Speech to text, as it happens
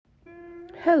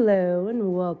Hello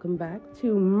and welcome back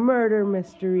to Murder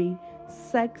Mystery,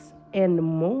 Sex and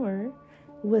More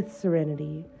with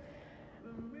Serenity.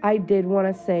 I did want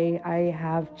to say I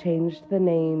have changed the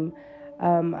name.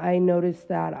 I noticed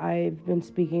that I've been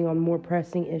speaking on more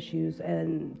pressing issues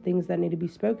and things that need to be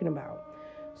spoken about.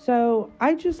 So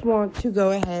I just want to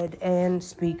go ahead and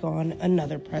speak on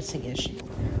another pressing issue.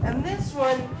 And this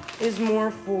one is more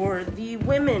for the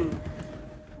women.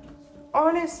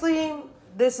 Honestly,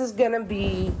 this is going to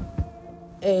be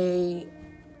a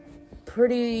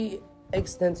pretty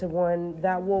extensive one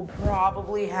that will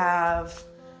probably have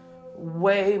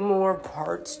way more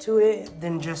parts to it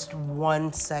than just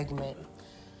one segment.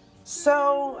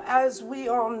 So, as we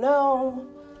all know,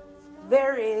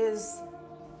 there is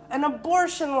an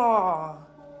abortion law.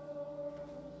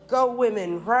 Go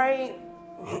women, right?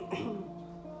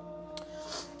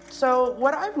 So,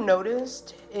 what I've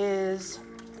noticed is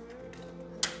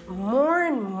more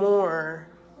and more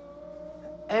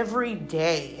every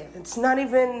day. It's not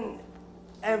even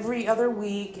every other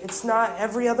week. It's not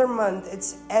every other month.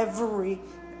 It's every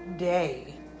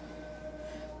day.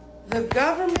 The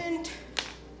government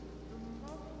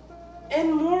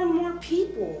and more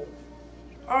people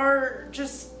are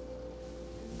just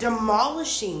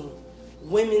demolishing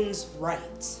women's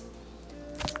rights.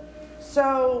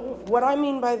 So what I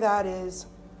mean by that is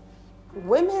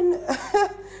women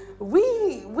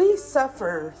we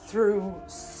suffer through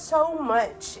so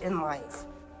much in life,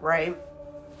 right?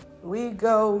 We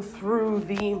go through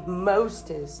the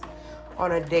mostest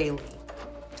on a daily.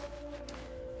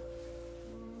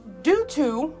 Due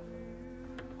to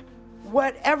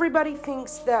what everybody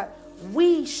thinks that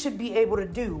we should be able to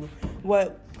do,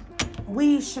 what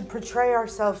we should portray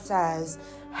ourselves as,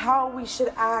 how we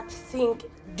should act, think,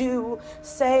 do,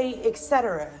 say,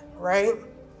 etc., right?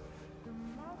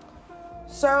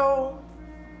 So,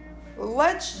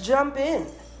 let's jump in.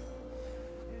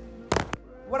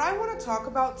 What I want to talk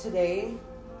about today,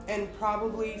 and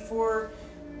probably for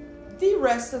the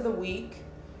rest of the week,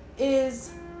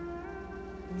 is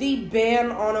the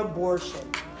ban on abortion.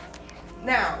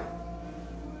 Now,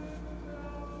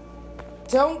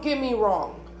 don't get me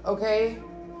wrong, okay?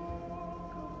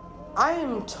 I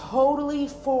am totally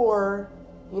for,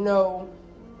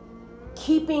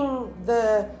 keeping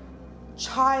the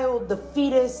child, the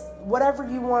fetus, whatever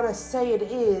you want to say it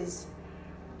is,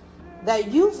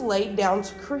 that you've laid down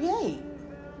to create.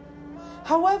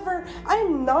 However,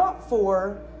 I'm not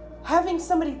for having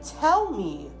somebody tell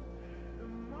me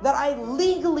that I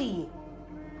legally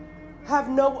have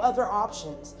no other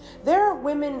options. There are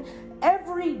women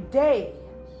every day,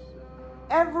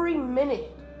 every minute,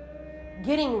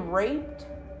 getting raped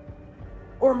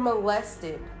or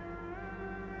molested,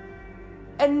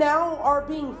 and now are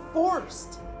being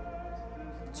forced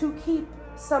to keep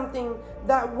something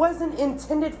that wasn't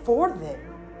intended for them.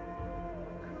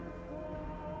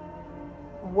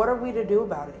 What are we to do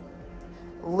about it?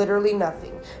 Literally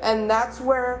nothing. And that's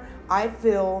where I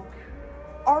feel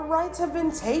our rights have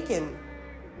been taken.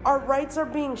 Our rights are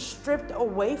being stripped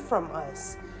away from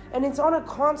us. And it's on a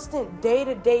constant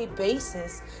day-to-day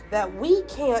basis that we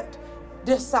can't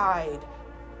decide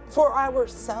for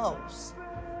ourselves.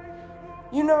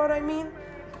 You know what I mean?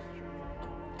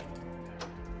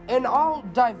 And I'll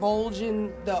divulge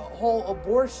in the whole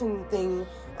abortion thing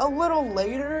a little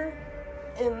later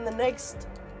in the next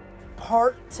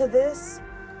part to this.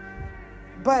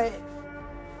 But,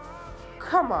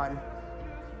 come on.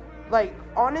 Like,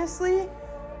 honestly,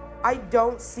 I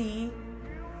don't see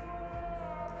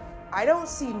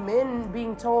men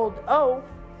being told, oh,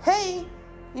 hey,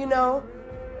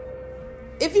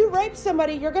 if you rape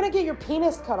somebody, you're going to get your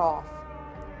penis cut off.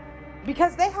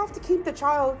 Because they have to keep the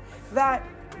child that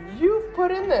you've put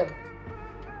in them.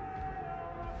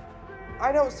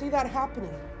 I don't see that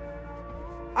happening.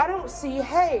 I don't see,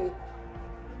 hey,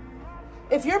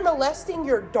 if you're molesting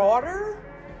your daughter,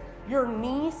 your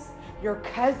niece, your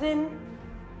cousin,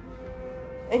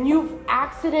 and you've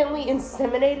accidentally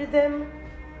inseminated them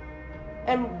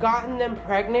and gotten them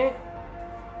pregnant,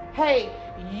 hey,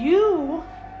 you,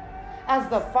 as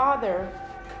the father,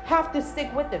 have to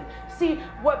stick with them. See,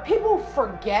 what people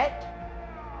forget,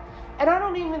 and I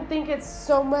don't even think it's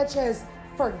so much as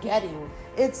forgetting,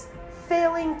 it's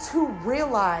failing to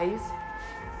realize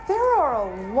there are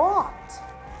a lot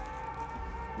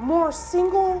more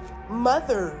single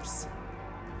mothers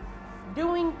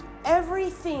doing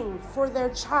everything for their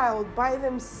child by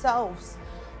themselves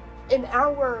in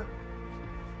our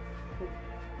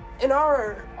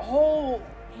whole,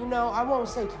 I won't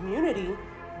say community,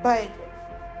 but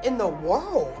in the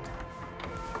world.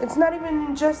 It's not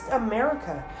even just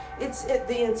America. It's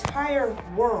the entire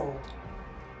world.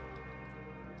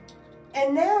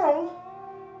 And now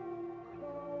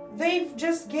they've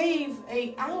just gave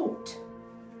a out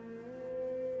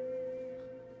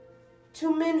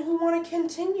to men who want to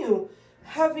continue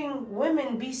having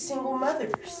women be single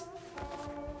mothers.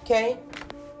 Okay?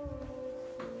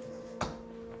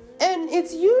 And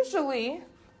it's usually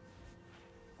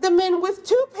the men with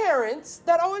two parents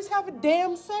that always have a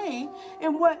damn say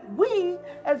in what we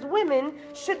as women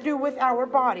should do with our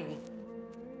body.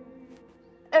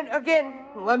 And again,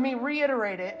 let me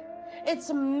reiterate it.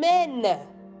 It's men.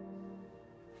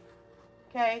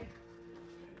 Okay?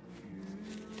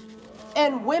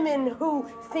 And women who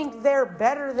think they're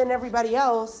better than everybody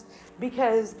else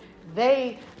because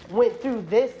they went through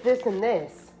this, this, and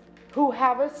this, who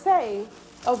have a say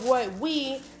of what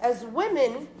we as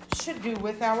women should do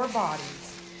with our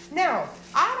bodies. Now,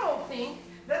 I don't think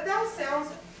that sounds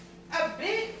a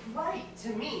bit right to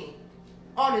me,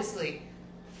 honestly.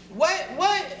 What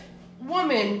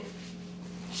woman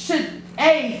should,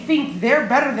 think they're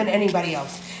better than anybody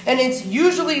else? And it's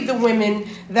usually the women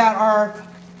that are,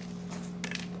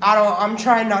 I'm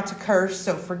trying not to curse,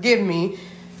 so forgive me,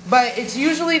 but it's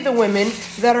usually the women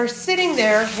that are sitting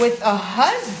there with a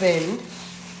husband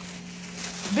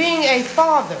being a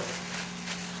father,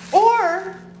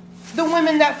 or the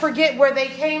women that forget where they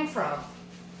came from,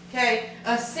 okay,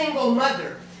 a single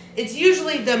mother. It's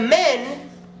usually the men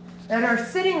that are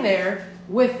sitting there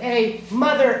with a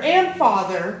mother and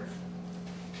father,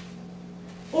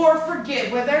 or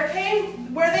forget where they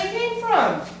came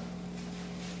from,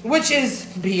 which is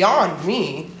beyond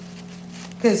me,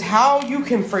 because how you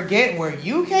can forget where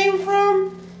you came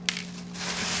from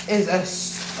is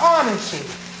astonishing.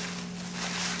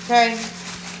 Okay?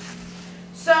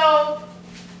 So,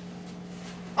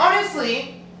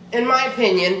 honestly, in my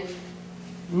opinion,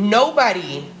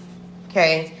 nobody,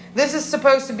 okay, this is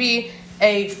supposed to be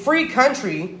a free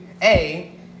country,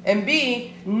 A, and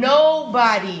B,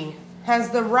 nobody has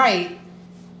the right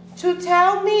to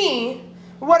tell me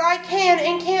what I can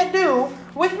and can't do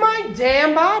with my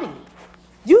damn body.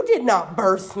 You did not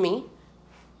birth me,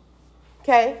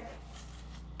 okay?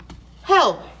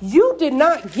 Hell, you did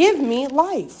not give me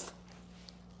life.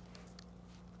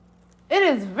 It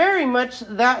is very much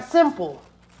that simple.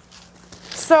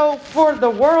 So for the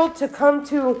world to come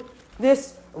to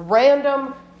this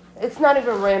random, it's not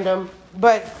even random,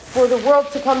 but for the world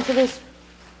to come to this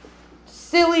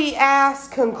silly ass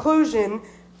conclusion,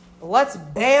 let's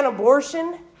ban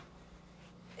abortion,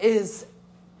 is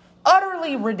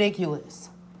utterly ridiculous.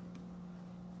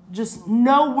 Just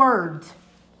no words.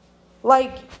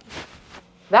 Like,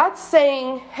 that's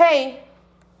saying, hey,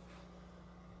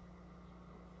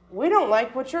 we don't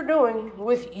like what you're doing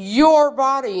with your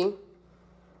body,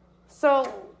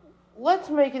 so let's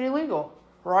make it illegal,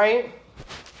 right?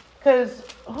 Because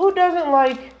who doesn't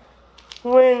like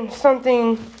when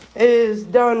something is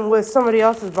done with somebody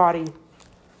else's body?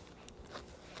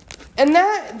 And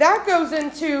that goes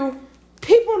into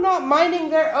people not minding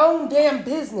their own damn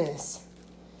business.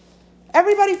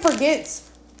 Everybody forgets,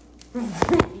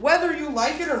 whether you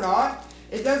like it or not,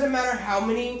 it doesn't matter how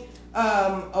many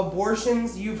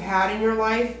abortions you've had in your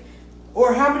life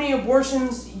or how many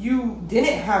abortions you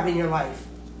didn't have in your life.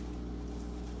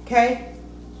 Okay?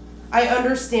 I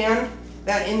understand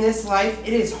that in this life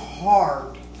it is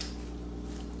hard.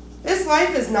 This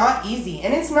life is not easy,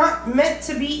 and it's not meant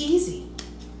to be easy,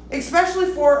 especially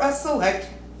for us select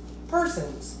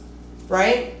persons,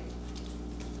 right?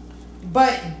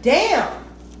 But damn,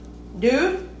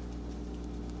 dude,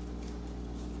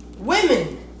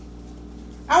 women,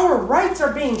 our rights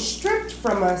are being stripped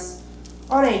from us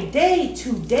on a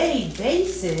day-to-day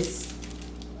basis,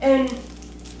 and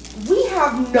we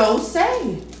have no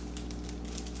say.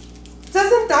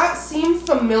 Doesn't that seem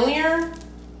familiar?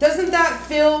 Doesn't that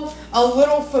feel a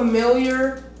little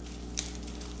familiar?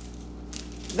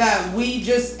 That we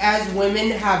just as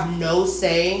women have no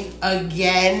say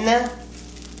again.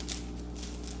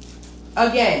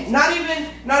 Again, not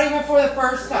even for the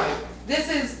first time. This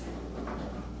is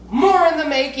more in the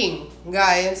making,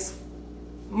 guys.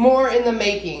 More in the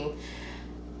making.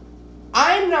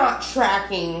 I'm not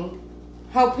tracking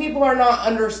how people are not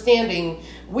understanding.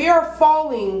 We are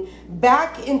falling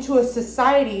back into a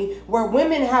society where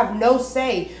women have no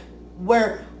say,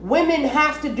 where women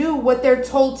have to do what they're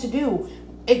told to do,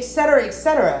 etc.,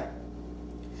 etc.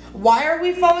 Why are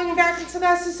we falling back into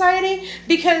that society?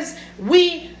 Because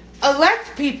we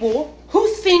elect people who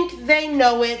think they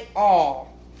know it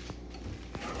all.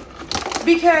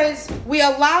 Because we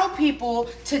allow people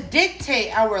to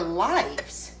dictate our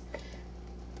lives.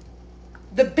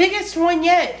 The biggest one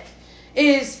yet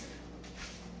is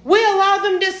we allow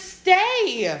them to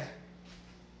stay.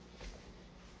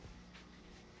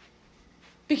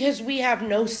 Because we have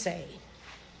no say.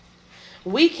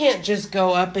 We can't just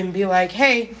go up and be like,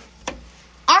 hey,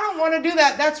 I don't want to do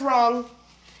that. That's wrong.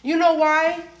 You know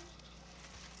why?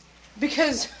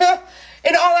 Because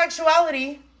in all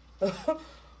actuality,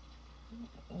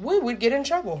 we would get in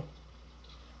trouble.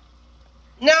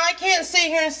 Now, I can't sit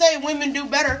here and say women do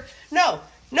better. No.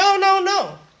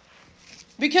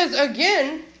 Because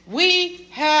again, we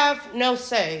have no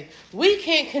say. We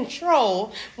can't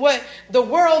control what the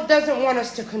world doesn't want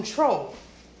us to control.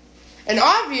 And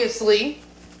obviously,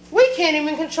 we can't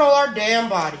even control our damn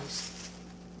bodies.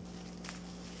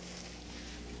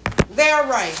 They are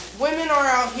right. Women are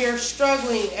out here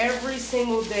struggling every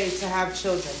single day to have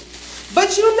children.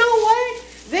 But you know what?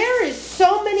 There is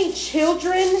so many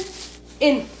children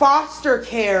in foster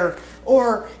care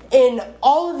or in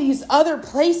all of these other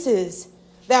places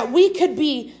that we could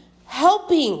be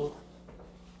helping.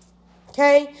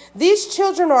 Okay? These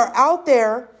children are out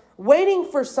there waiting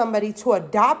for somebody to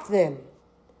adopt them.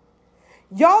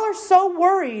 Y'all are so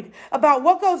worried about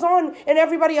what goes on in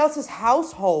everybody else's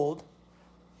household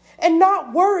and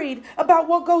not worried about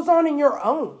what goes on in your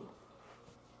own.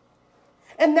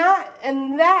 And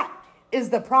that is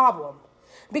the problem.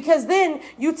 Because then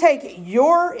you take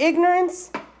your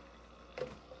ignorance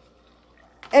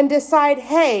and decide,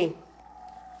 hey,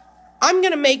 I'm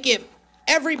going to make it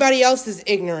everybody else's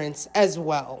ignorance as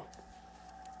well.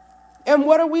 And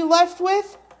what are we left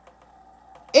with?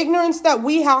 Ignorance that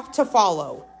we have to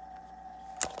follow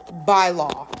by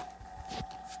law.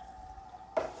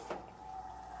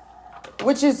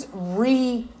 Which is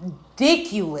ridiculous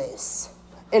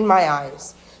in my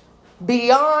eyes.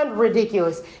 Beyond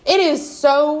ridiculous. It is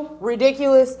so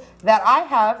ridiculous that I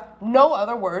have no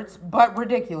other words but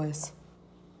ridiculous.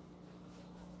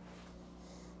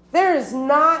 There is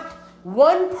not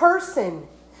one person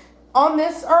on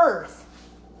this earth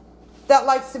that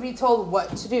likes to be told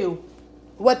what to do,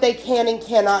 what they can and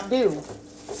cannot do.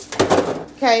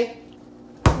 Okay?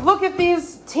 Look at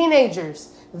these teenagers.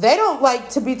 They don't like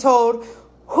to be told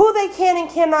who they can and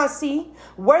cannot see,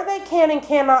 where they can and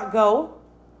cannot go.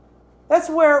 That's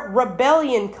where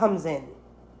rebellion comes in.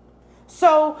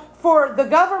 So for the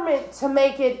government to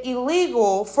make it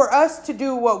illegal for us to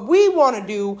do what we want to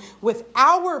do with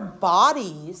our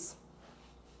bodies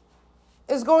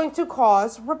is going to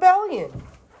cause rebellion.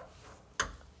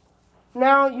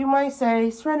 Now you might say,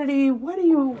 Serenity, what are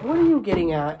you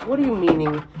getting at? What are you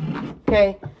meaning?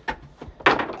 Okay.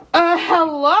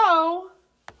 Hello?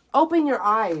 Open your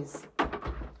eyes.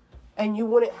 And you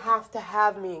wouldn't have to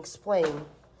have me explain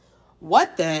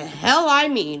what the hell I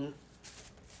mean.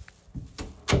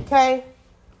 Okay?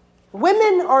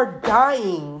 Women are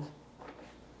dying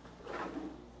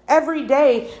every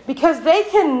day because they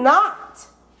cannot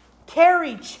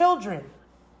carry children,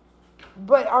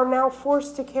 but are now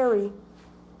forced to carry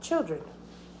children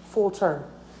full term.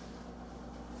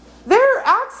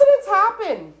 Accidents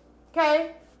happen,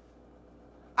 okay?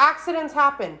 Accidents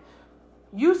happen.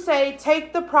 You say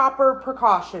take the proper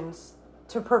precautions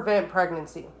to prevent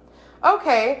pregnancy.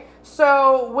 Okay,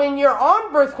 so when you're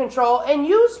on birth control and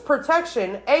use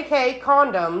protection, aka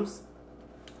condoms,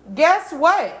 guess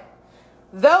what?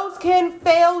 Those can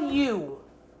fail you.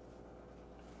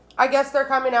 I guess they're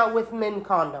coming out with men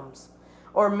condoms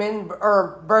or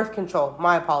birth control.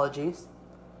 My apologies.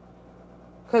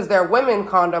 Because they're women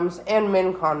condoms and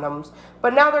men condoms.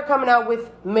 But now they're coming out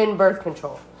with men birth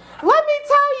control. Let me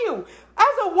tell you,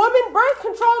 as a woman, birth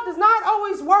control does not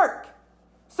always work.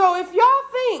 So if y'all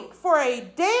think for a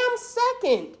damn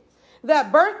second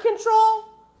that birth control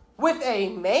with a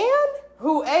man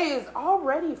who is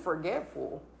already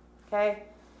forgetful, okay?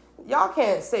 Y'all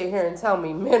can't sit here and tell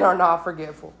me men are not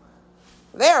forgetful.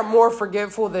 They are more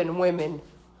forgetful than women.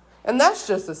 And that's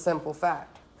just a simple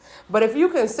fact. But if you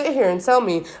can sit here and tell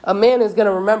me a man is going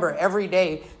to remember every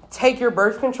day, take your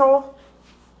birth control,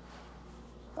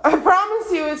 I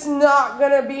promise you it's not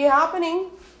going to be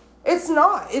happening. It's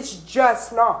not. It's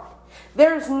just not.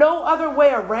 There's no other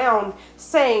way around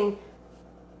saying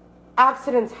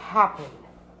accidents happen.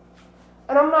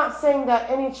 And I'm not saying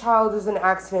that any child is an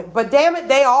accident, but damn it,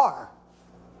 they are.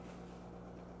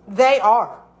 They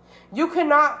are. You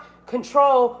cannot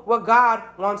control what God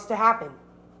wants to happen.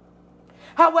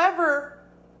 However,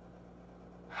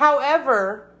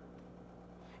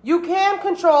 you can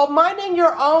control minding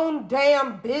your own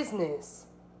damn business.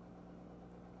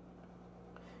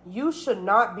 You should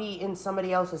not be in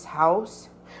somebody else's house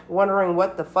wondering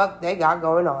what the fuck they got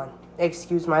going on.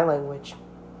 Excuse my language.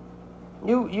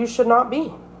 You should not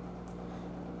be.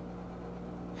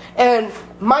 And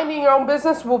minding your own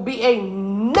business will be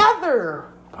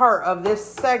another part of this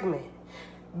segment.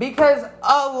 Because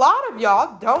a lot of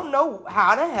y'all don't know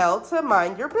how the hell to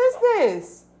mind your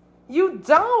business. You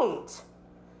don't.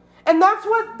 And that's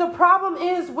what the problem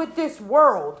is with this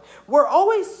world. We're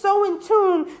always so in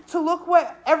tune to look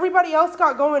what everybody else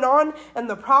got going on and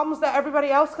the problems that everybody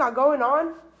else got going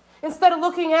on, instead of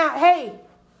looking at, hey,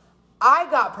 I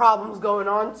got problems going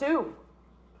on too.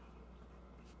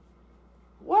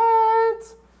 What?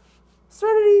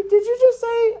 Serenity, did you just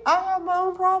say I have my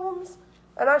own problems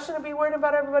and I shouldn't be worried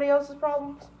about everybody else's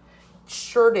problems?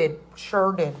 Sure did.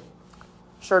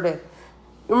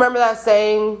 You remember that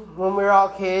saying when we were all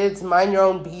kids, mind your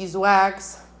own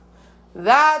beeswax?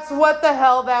 That's what the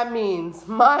hell that means.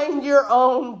 Mind your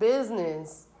own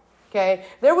business. Okay?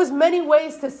 There was many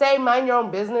ways to say mind your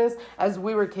own business as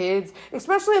we were kids,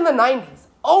 especially in the 90s.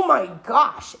 Oh my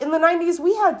gosh. In the 90s,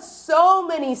 we had so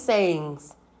many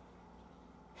sayings.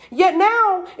 Yet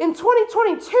now, in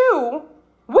 2022,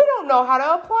 we don't know how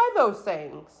to apply those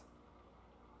sayings.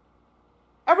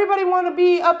 Everybody wants to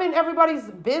be up in everybody's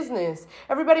business.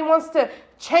 Everybody wants to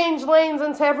change lanes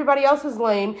into everybody else's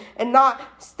lane and not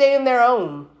stay in their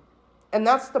own. And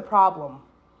that's the problem.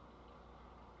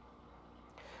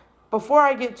 Before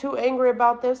I get too angry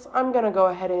about this, I'm going to go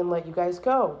ahead and let you guys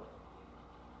go.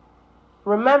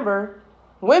 Remember,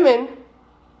 women,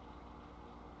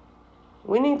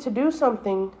 we need to do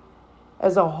something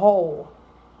as a whole.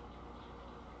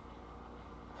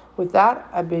 With that,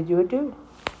 I bid you adieu.